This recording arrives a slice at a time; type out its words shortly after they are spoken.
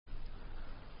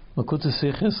Makuta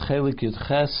Sichas Chelik Yud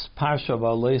Ches Parsha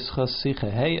V'Aleischa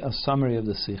Sicha Hey, a summary of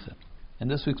the Sicha. In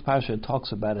this week's Parsha it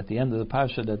talks about at the end of the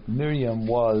Parsha that Miriam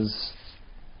was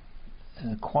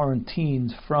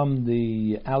quarantined from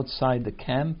the outside the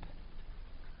camp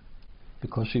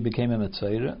because she became a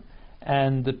Metzora,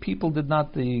 and the people did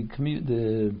not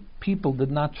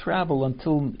travel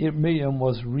until Miriam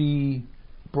was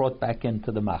brought back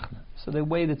into the Machna. So they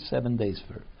waited 7 days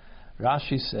for her.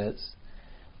 Rashi says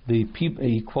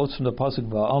he quotes from the pasuk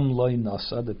Va'am loy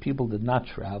nasa, the people did not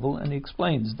travel, and he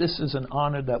explains this is an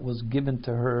honor that was given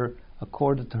to her,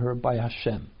 accorded to her by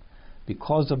Hashem,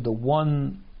 because of the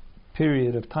one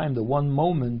period of time, the one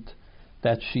moment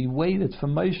that she waited for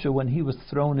Moshe when he was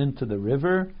thrown into the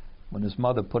river, when his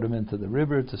mother put him into the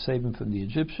river to save him from the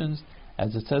Egyptians,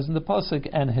 as it says in the pasuk,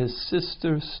 and his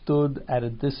sister stood at a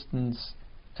distance,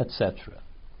 etc.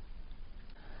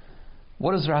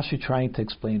 What is Rashi trying to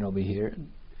explain over here?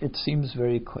 It seems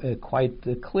very quite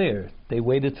clear. They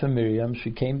waited for Miriam, she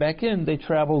came back in, they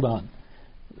traveled on.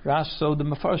 So the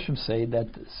Mefarshim say that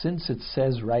since it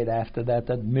says right after that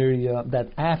Miriam, that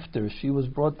after she was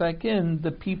brought back in,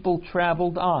 the people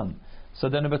traveled on. So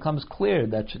then it becomes clear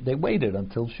that they waited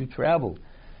until she traveled,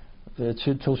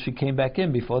 until she came back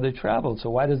in before they traveled.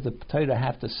 So why does the Torah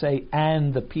have to say,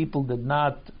 and the people did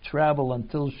not travel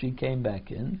until she came back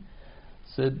in?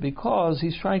 So because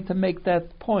he's trying to make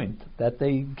that point, that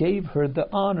they gave her the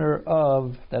honor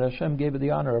of, that Hashem gave her the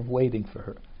honor of waiting for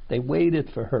her. They waited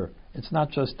for her. It's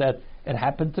not just that it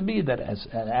happened to be that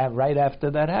right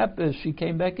after that happened, she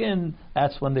came back in,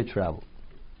 that's when they traveled.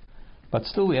 But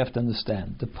still we have to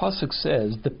understand, the pasuk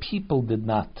says the people did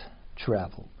not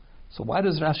travel. So why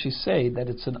does Rashi say that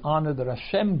it's an honor that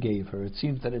Hashem gave her? It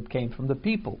seems that it came from the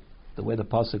people, the way the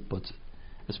pasuk puts it.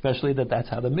 Especially that's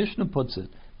how the Mishnah puts it,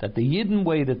 that the Yidden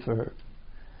waited for her.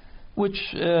 Which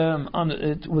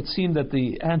it would seem that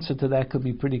the answer to that could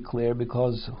be pretty clear,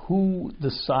 because who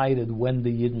decided when the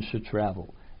Yidden should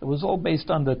travel? It was all based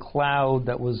on the cloud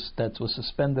that was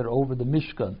suspended over the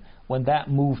Mishkan. When that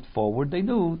moved forward, they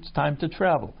knew it's time to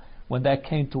travel. When that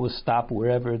came to a stop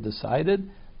wherever it decided,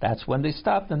 that's when they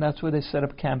stopped, and that's where they set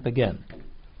up camp again.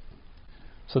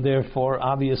 So therefore,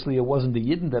 obviously, it wasn't the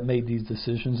Yidden that made these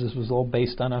decisions. This was all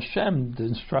based on Hashem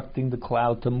instructing the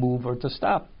cloud to move or to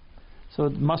stop. So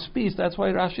it must be. That's why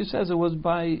Rashi says it was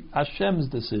by Hashem's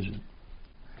decision.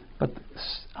 But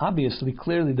obviously,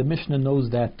 clearly, the Mishnah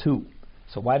knows that too.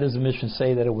 So why does the Mishnah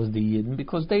say that it was the Yidden?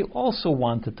 Because they also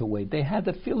wanted to wait. They had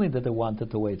the feeling that they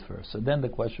wanted to wait for her. So then the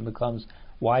question becomes,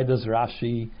 why does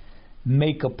Rashi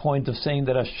make a point of saying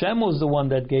that Hashem was the one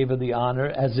that gave her the honor,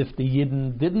 as if the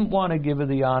Yidden didn't want to give her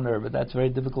the honor? But that's very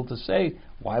difficult to say.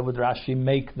 Why would Rashi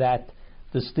make that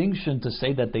distinction to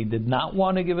say that they did not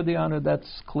want to give her the honor?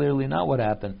 That's clearly not what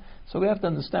happened. So we have to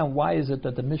understand, why is it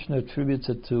that the Mishnah attributes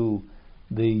it to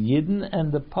the Yidden,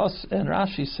 and and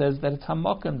Rashi says that it's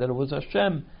Hamakim, that it was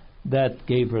Hashem that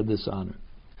gave her this honor.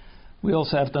 We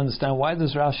also have to understand, why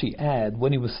does Rashi add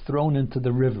when he was thrown into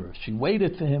the river? She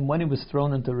waited for him when he was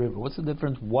thrown into the river. What's the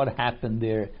difference? What happened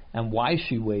there and why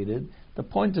she waited? The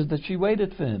point is that she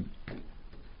waited for him.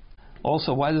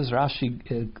 Also, why does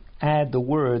Rashi add the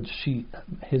word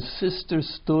his sister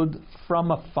stood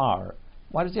from afar?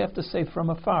 Why does he have to say from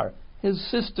afar? His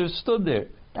sister stood there.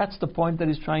 That's the point that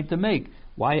he's trying to make.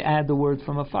 Why add the word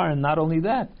from afar? And not only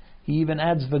that, he even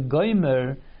adds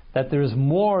v'goymer, that there is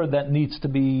more that needs to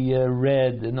be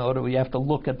read in order. We have to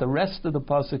look at the rest of the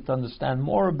pasuk to understand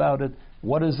more about it.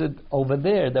 What is it over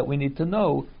there that we need to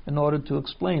know in order to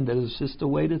explain that his sister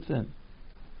waited for him?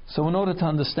 So in order to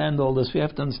understand all this, we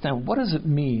have to understand, what does it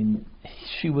mean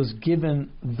she was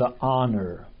given the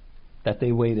honor that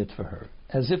they waited for her?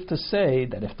 As if to say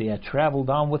that if they had traveled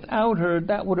on without her,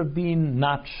 that would have been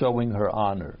not showing her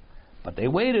honor. But they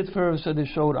waited for her, so they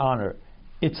showed honor.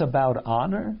 It's about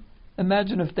honor?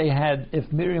 Imagine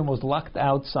if Miriam was locked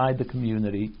outside the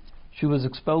community, she was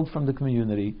expelled from the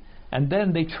community, and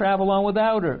then they travel on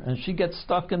without her, and she gets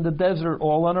stuck in the desert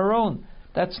all on her own.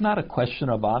 That's not a question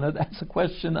of honor, that's a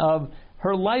question of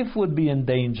her life would be in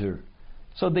danger.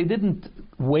 So they didn't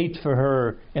wait for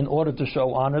her in order to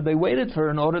show honor, they waited for her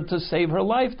in order to save her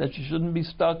life, that she shouldn't be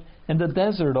stuck in the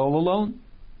desert all alone.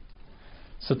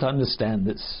 So to understand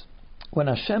this, when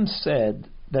Hashem said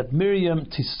that Miriam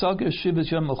tisager shivas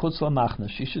yom mechutz lamachna,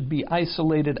 she should be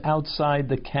isolated outside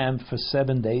the camp for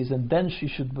 7 days, and then she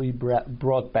should be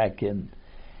brought back in.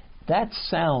 That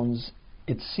sounds,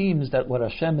 it seems that what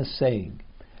Hashem is saying,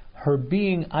 her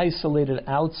being isolated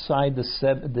outside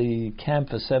the camp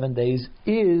for 7 days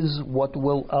is what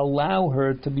will allow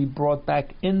her to be brought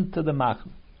back into the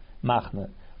machna,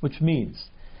 which means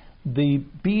the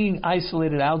being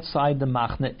isolated outside the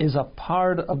machna is a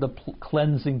part of the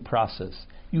cleansing process.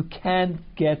 You can't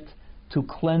get to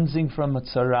cleansing from a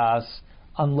tzaras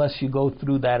unless you go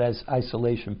through that as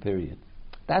isolation period.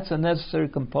 That's a necessary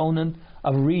component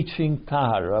of reaching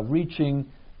tahara, of reaching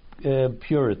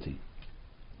purity.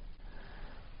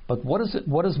 But what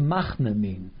does machna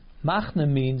mean? Machna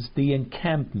means the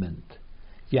encampment.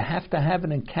 You have to have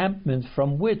an encampment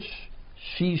from which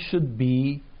she should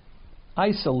be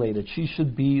isolated. She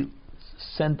should be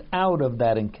sent out of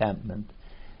that encampment.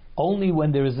 Only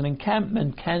when there is an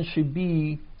encampment can she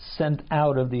be sent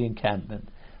out of the encampment.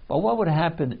 But what would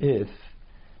happen if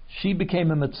she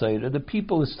became a Metzora? The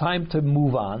people, it's time to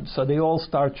move on, so they all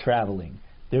start traveling.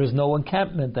 There is no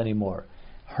encampment anymore.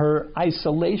 Her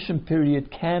isolation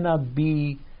period cannot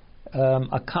be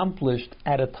accomplished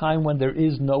at a time when there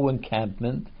is no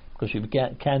encampment, because she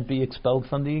can't be expelled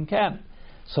from the encampment.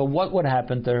 So what would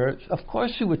happen to her? Of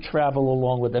course she would travel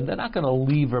along with them. They're not going to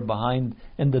leave her behind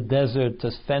in the desert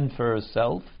to fend for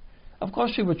herself. Of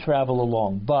course she would travel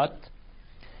along, but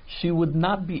she would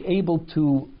not be able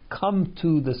to come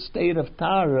to the state of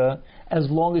Tara as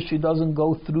long as she doesn't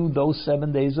go through those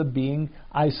 7 days of being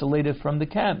isolated from the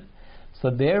camp. So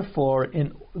therefore,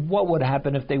 what would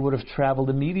happen if they would have traveled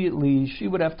immediately? She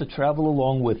would have to travel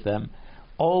along with them,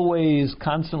 always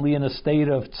constantly in a state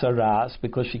of tzaras,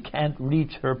 because she can't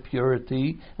reach her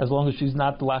purity as long as she's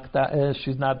not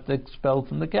she's not expelled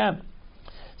from the camp.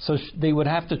 So they would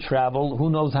have to travel. Who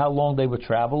knows how long they would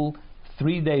travel?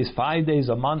 3 days, 5 days,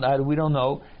 a month, we don't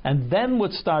know. And then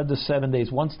would start the 7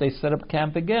 days. Once they set up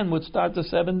camp again, would start the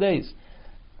 7 days.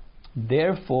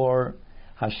 Therefore,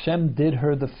 Hashem did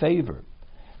her the favor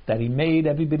that He made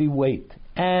everybody wait,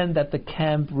 and that the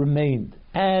camp remained,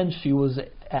 and she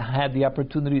had the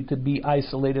opportunity to be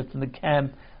isolated from the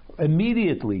camp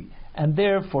immediately, and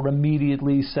therefore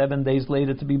immediately 7 days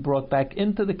later to be brought back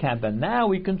into the camp. And now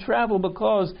we can travel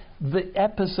because the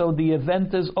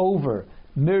event is over.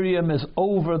 Miriam is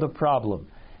over the problem.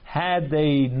 Had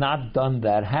they not done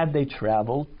that, had they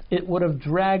traveled, it would have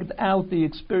dragged out the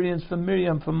experience for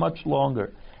Miriam for much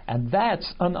longer. And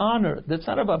that's an honor. That's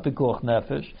not about pikuach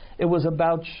nefesh. It was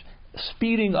about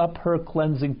speeding up her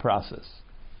cleansing process.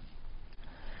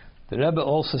 The Rebbe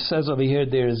also says over here,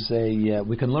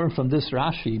 we can learn from this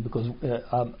Rashi, because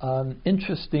an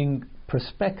interesting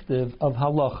perspective of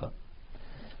halacha.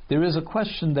 There is a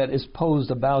question that is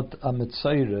posed about a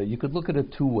Metzora. You could look at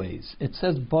it two ways. It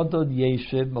says, Bodod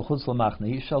yeshiv mechutz lamachna.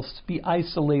 He shall be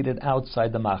isolated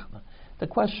outside the machna. The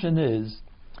question is,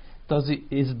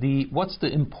 what's the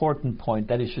important point?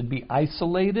 That it should be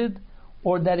isolated,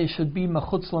 or that it should be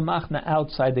mechutz lamachna,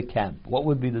 outside the camp? What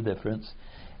would be the difference?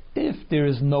 If there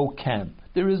is no camp,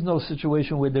 there is no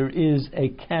situation where there is a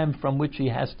camp from which he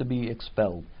has to be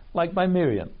expelled, like by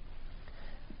Miriam.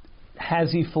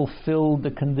 Has he fulfilled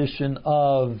the condition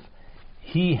of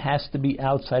he has to be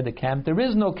outside the camp? There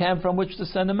is no camp from which to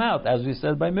send him out, as we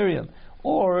said by Miriam.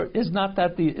 Or that's not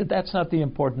the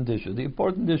important issue. The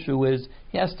important issue is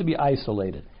he has to be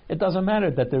isolated. It doesn't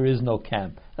matter that there is no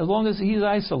camp, as long as he's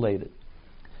isolated.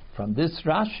 From this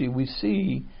Rashi we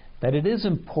see that it is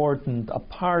important, a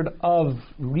part of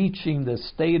reaching the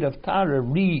state of Tara,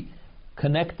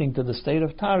 reconnecting to the state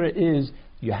of Tara, is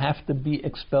you have to be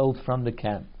expelled from the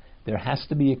camp. There has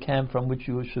to be a camp from which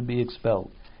you should be expelled.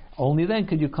 Only then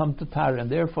could you come to Tara, and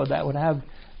therefore that would have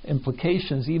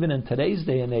implications even in today's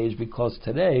day and age, because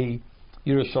today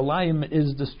Yerushalayim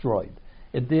is destroyed.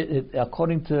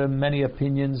 According to many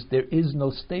opinions, there is no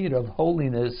state of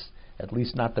holiness, at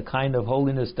least not the kind of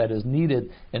holiness that is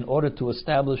needed in order to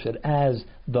establish it as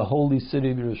the holy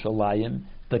city of Yerushalayim,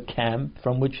 the camp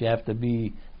from which you have to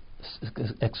be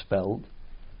expelled.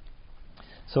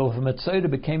 So if a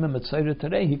Metzora became a Metzora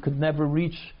today, he could never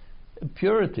reach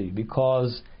purity,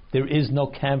 because there is no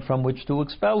camp from which to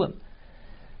expel him.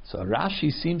 So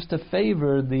Rashi seems to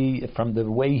favor from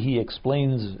the way he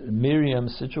explains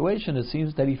Miriam's situation, it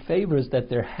seems that he favors that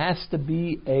there has to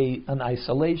be an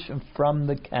isolation from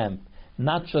the camp,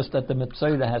 not just that the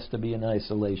Metzora has to be in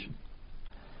isolation.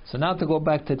 So now to go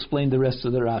back to explain the rest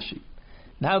of the Rashi.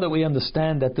 Now that we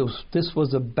understand that this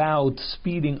was about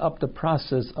speeding up the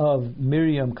process of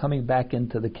Miriam coming back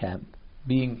into the camp,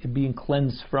 being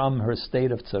cleansed from her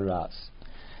state of tzaras,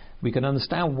 we can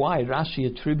understand why Rashi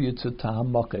attributes it to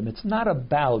Hamakim. It's not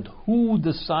about who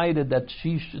decided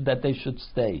that they should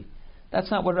stay.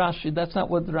 That's not what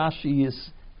Rashi is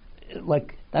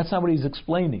like. That's not what he's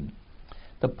explaining.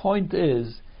 The point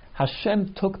is,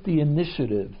 Hashem took the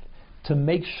initiative to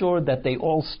make sure that they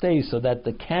all stay, so that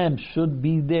the camp should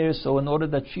be there, so in order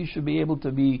that she should be able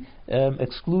to be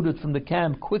excluded from the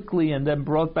camp quickly and then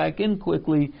brought back in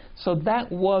quickly. So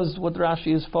that was what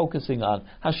Rashi is focusing on.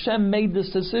 Hashem made this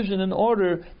decision in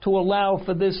order to allow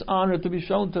for this honor to be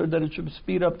shown to her, that it should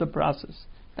speed up the process.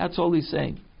 That's all he's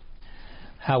saying.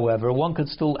 However, one could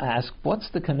still ask,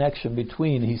 what's the connection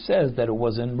between, he says that it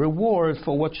was in reward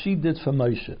for what she did for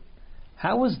Moshe.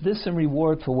 How is this in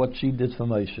reward for what she did for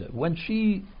Moshe? When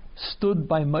she stood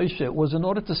by Moshe, it was in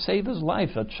order to save his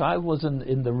life. A child was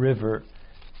in the river.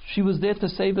 She was there to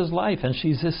save his life, and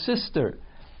she's his sister.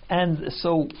 And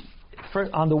so,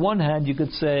 on the one hand, you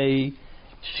could say,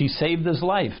 she saved his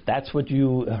life. That's what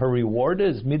her reward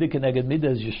is. Midah keneged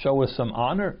midah, you show her some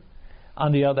honor.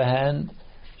 On the other hand,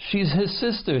 she's his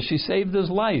sister. She saved his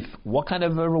life. What kind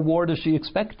of a reward is she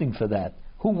expecting for that?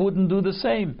 Who wouldn't do the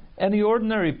same? Any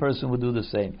ordinary person would do the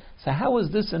same. So how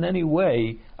is this in any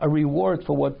way a reward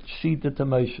for what she did to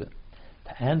Moshe?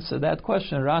 To answer that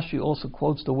question, Rashi also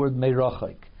quotes the word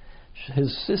meirachik.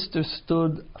 His sister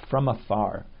stood from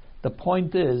afar. The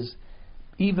point is,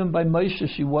 even by Moshe,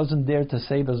 she wasn't there to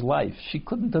save his life. She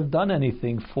couldn't have done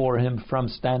anything for him from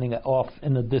standing off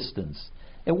in a distance.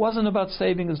 It wasn't about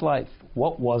saving his life.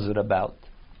 What was it about?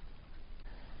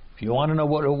 If you want to know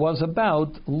what it was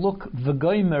about, look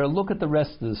at the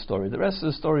rest of the story. The rest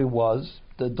of the story was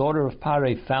the daughter of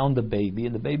Parei found the baby,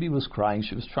 and the baby was crying.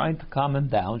 She was trying to calm him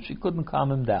down. She couldn't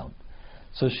calm him down.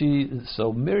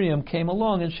 So Miriam came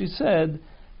along and she said,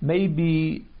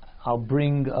 maybe I'll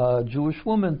bring a Jewish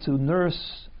woman to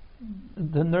nurse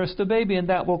the baby, and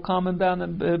that will calm him down.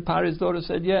 And Parei's daughter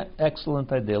said, yeah,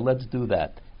 excellent idea. Let's do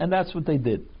that. And that's what they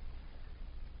did.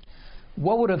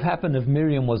 What would have happened if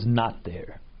Miriam was not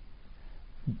there?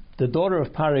 The daughter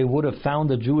of Parei would have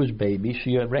found a Jewish baby.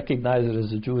 She recognized it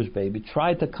as a Jewish baby,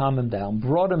 tried to calm him down,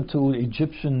 brought him to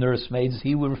Egyptian nursemaids.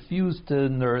 He would refuse to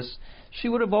nurse. She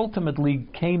would have ultimately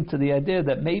came to the idea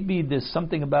that maybe there's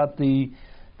something about the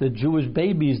Jewish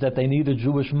babies that they need a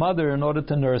Jewish mother in order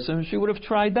to nurse them. She would have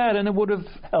tried that, and it would have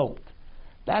helped.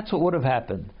 That's what would have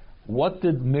happened. What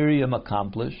did Miriam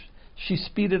accomplish? She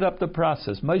speeded up the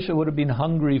process. Moshe would have been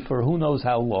hungry for who knows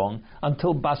how long,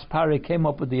 until Bas Parei came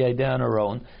up with the idea on her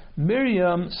own.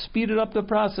 Miriam speeded up the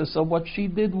process. So what she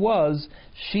did was,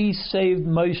 she saved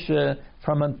Moshe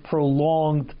from a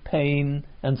prolonged pain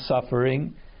and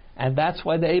suffering, and that's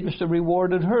why the Eibishter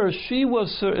rewarded her. She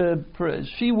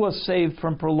was saved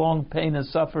from prolonged pain and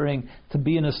suffering to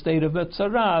be in a state of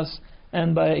etzaras,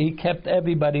 and he kept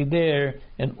everybody there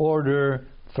in order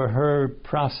for her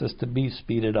process to be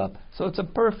speeded up. So it's a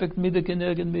perfect midah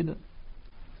keneged midah.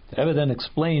 The Rebbe then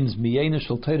explains Miyena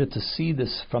Shel Torah to see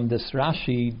this from this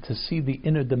Rashi, to see the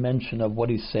inner dimension of what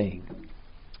he's saying.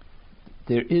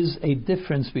 There is a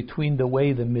difference between the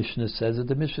way the Mishnah says it.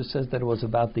 The Mishnah says that it was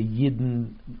about the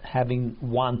Yidden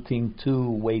wanting to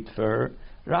wait for her.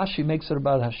 Rashi makes it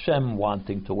about Hashem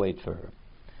wanting to wait for her.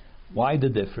 Why the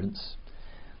difference?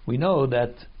 We know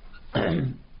that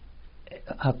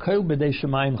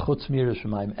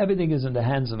everything is in the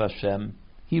hands of Hashem.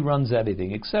 He runs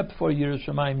everything, except for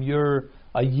Yerushalayim. You're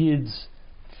a Yid's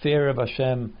fear of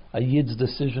Hashem, a Yid's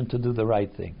decision to do the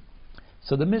right thing.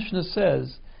 So the Mishnah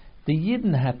says the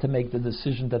Yidden had to make the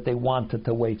decision that they wanted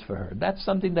to wait for her. That's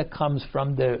something that comes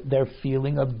from their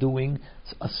feeling of doing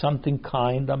something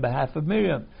kind on behalf of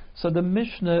Miriam. So the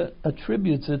Mishnah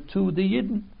attributes it to the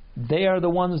Yidden. They are the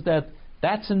ones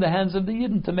that's in the hands of the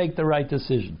Yidden to make the right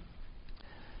decision.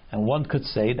 And one could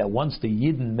say that once the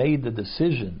Yidden made the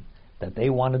decision that they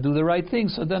want to do the right thing,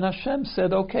 so then Hashem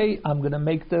said, okay, I'm going to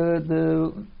make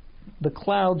the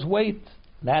clouds wait.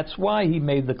 That's why he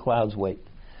made the clouds wait.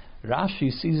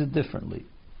 Rashi sees it differently.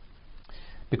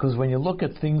 Because when you look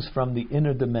at things from the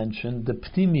inner dimension, the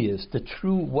pnimius, the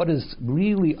true, what is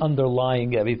really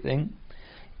underlying everything,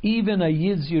 even a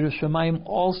Yid's Yerushalayim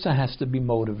also has to be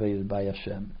motivated by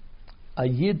Hashem. A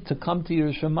Yid to come to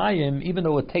Yerushalayim, even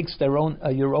though it takes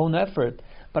your own effort,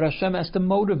 but Hashem has to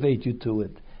motivate you to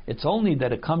it. It's only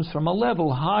that it comes from a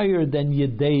level higher than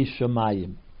Yidei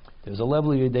Shemayim. There's a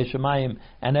level of Yidei Shemayim,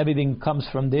 and everything comes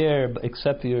from there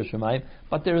except for Yerushalayim,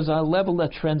 but there's a level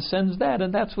that transcends that,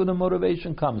 and that's where the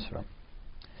motivation comes from.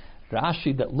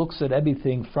 Rashi, that looks at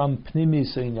everything from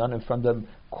Pnimis and from the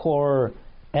core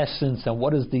essence and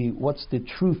what's the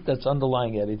truth that's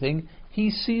underlying everything, he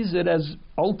sees it as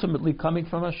ultimately coming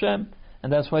from Hashem,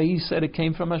 and that's why he said it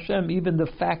came from Hashem. Even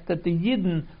the fact that the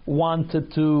Yidden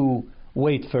wanted to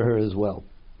wait for her as well.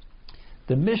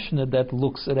 The Mishnah that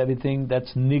looks at everything,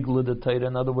 that's Nigla the Torah,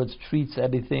 in other words, treats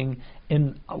everything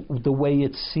in the way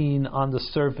it's seen on the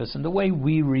surface and the way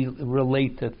we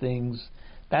relate to things.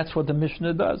 That's what the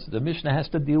Mishnah does. The Mishnah has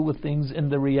to deal with things in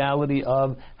the reality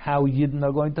of how Yidden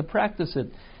are going to practice it.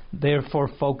 Therefore,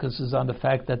 focuses on the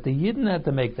fact that the Yidden had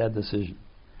to make that decision.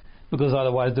 Because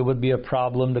otherwise there would be a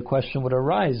problem, the question would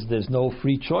arise. There's no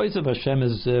free choice if Hashem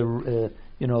is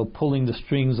pulling the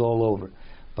strings all over.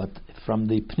 But from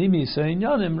the Pnimis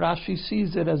Inyanim, Rashi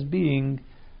sees it as being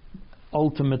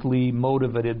ultimately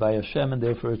motivated by Hashem and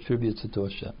therefore attributes it to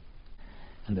Hashem.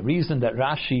 And the reason that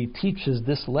Rashi teaches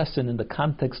this lesson in the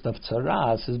context of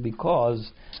Tzaras is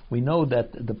because we know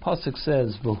that the Pasuk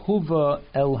says, V'huva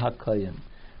el HaKayin.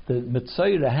 The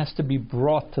Mitzayra has to be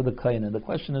brought to the Kayin. And the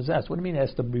question is asked, what do you mean it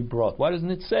has to be brought? Why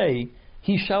doesn't it say,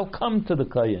 he shall come to the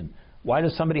Kayin? Why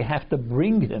does somebody have to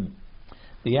bring him?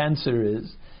 The answer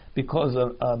is, because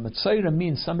a Mitzayra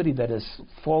means somebody that has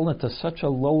fallen to such a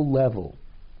low level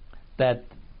that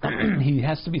he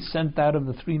has to be sent out of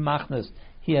the three machnas.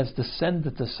 He has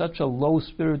descended to such a low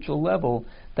spiritual level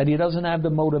that he doesn't have the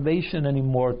motivation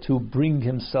anymore to bring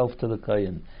himself to the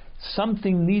Kayin.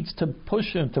 Something needs to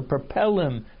push him, to propel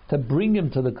him, to bring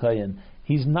him to the Kayin.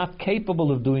 He's not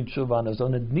capable of doing tshuva on his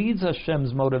own. It needs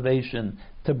Hashem's motivation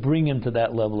to bring him to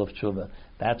that level of tshuva.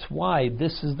 That's why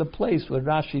this is the place where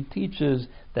Rashi teaches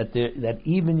that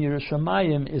even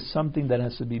Yerushalayim is something that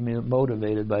has to be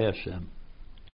motivated by Hashem.